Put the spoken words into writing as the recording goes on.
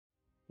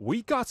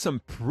we got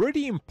some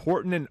pretty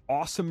important and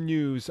awesome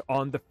news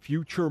on the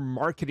future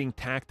marketing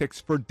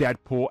tactics for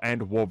Deadpool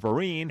and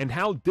Wolverine, and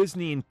how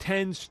Disney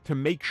intends to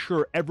make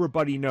sure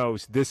everybody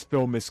knows this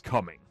film is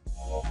coming.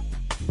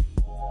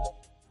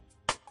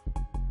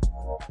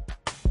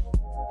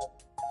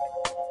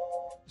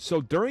 So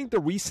during the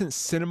recent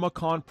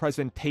CinemaCon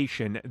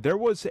presentation, there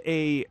was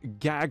a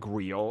gag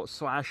reel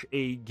 /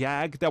 a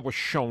gag that was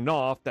shown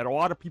off that a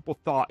lot of people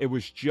thought it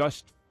was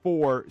just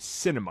for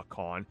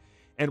CinemaCon.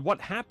 And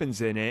what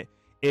happens in it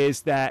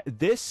is that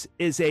this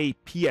is a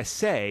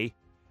PSA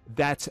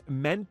that's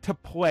meant to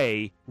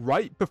play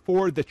right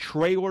before the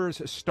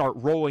trailers start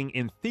rolling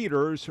in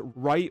theaters,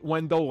 right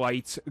when the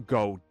lights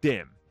go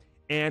dim.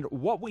 And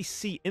what we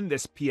see in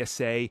this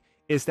PSA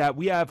is that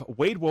we have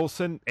Wade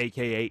Wilson,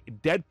 aka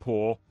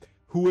Deadpool,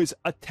 who is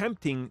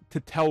attempting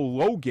to tell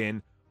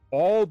Logan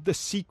all the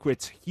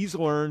secrets he's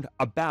learned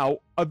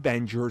about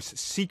Avengers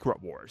Secret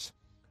Wars.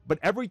 But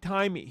every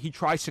time he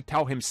tries to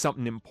tell him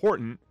something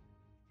important,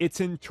 it's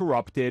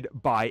interrupted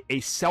by a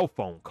cell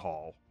phone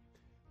call.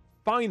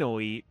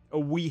 Finally,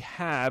 we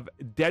have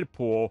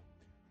Deadpool,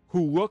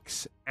 who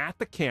looks at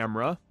the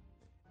camera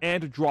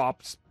and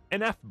drops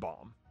an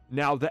F-bomb.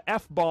 Now, the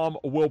F-bomb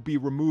will be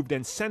removed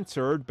and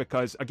censored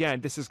because,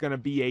 again, this is going to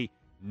be a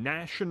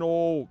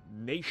nationwide,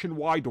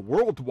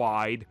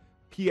 worldwide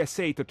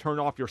PSA to turn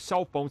off your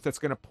cell phones that's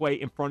going to play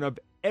in front of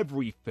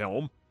every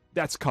film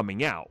that's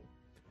coming out.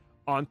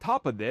 On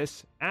top of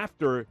this,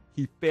 after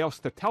he fails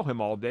to tell him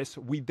all this,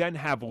 we then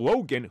have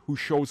Logan, who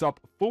shows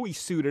up fully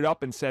suited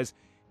up and says,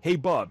 "Hey,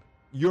 bub,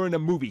 you're in a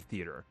movie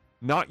theater,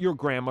 not your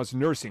grandma's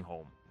nursing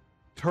home.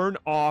 Turn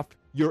off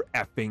your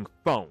effing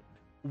phone."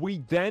 We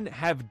then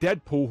have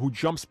Deadpool, who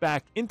jumps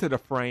back into the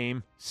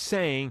frame,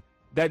 saying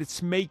that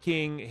it's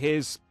making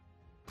his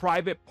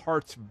private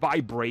parts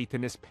vibrate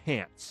in his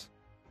pants.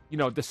 You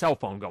know, the cell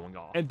phone going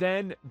off. And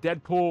then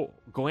Deadpool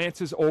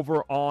glances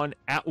over on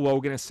at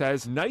Logan and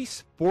says,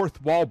 "Nice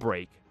fourth wall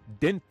break.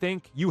 Didn't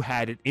think you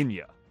had it in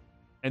ya."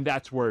 And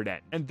that's where it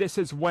ends. And this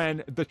is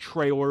when the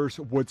trailers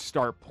would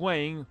start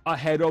playing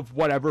ahead of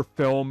whatever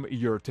film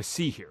you're to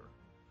see here.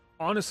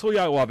 Honestly,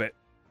 I love it.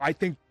 I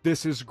think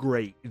this is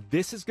great.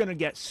 This is going to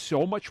get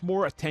so much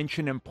more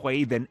attention and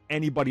play than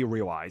anybody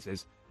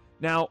realizes.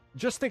 Now,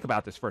 just think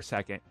about this for a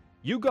second.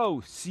 You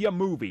go see a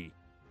movie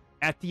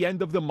at the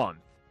end of the month,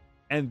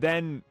 and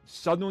then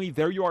suddenly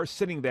there you are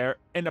sitting there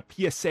and a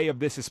PSA of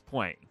this is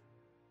playing.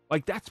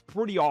 Like, that's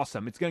pretty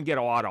awesome. It's going to get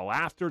a lot of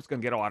laughter. It's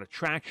going to get a lot of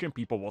traction.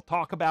 People will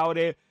talk about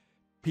it.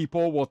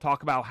 People will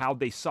talk about how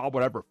they saw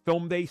whatever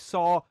film they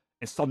saw,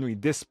 and suddenly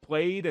this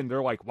played, and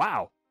they're like,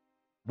 wow,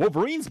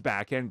 Wolverine's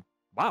back, and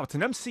wow, it's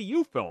an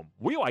MCU film.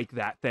 We like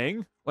that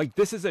thing. Like,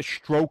 this is a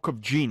stroke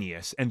of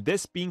genius, and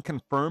this being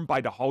confirmed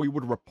by the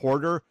Hollywood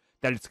Reporter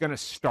that it's going to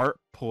start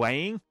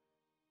playing,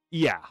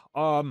 yeah,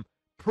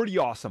 pretty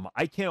awesome.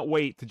 I can't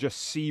wait to just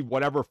see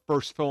whatever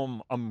first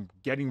film I'm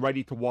getting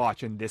ready to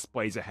watch and this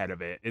plays ahead of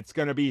it. It's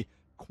going to be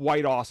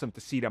quite awesome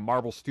to see that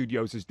Marvel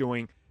Studios is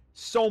doing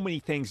so many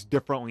things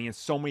differently and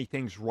so many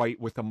things right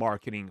with the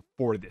marketing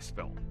for this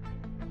film.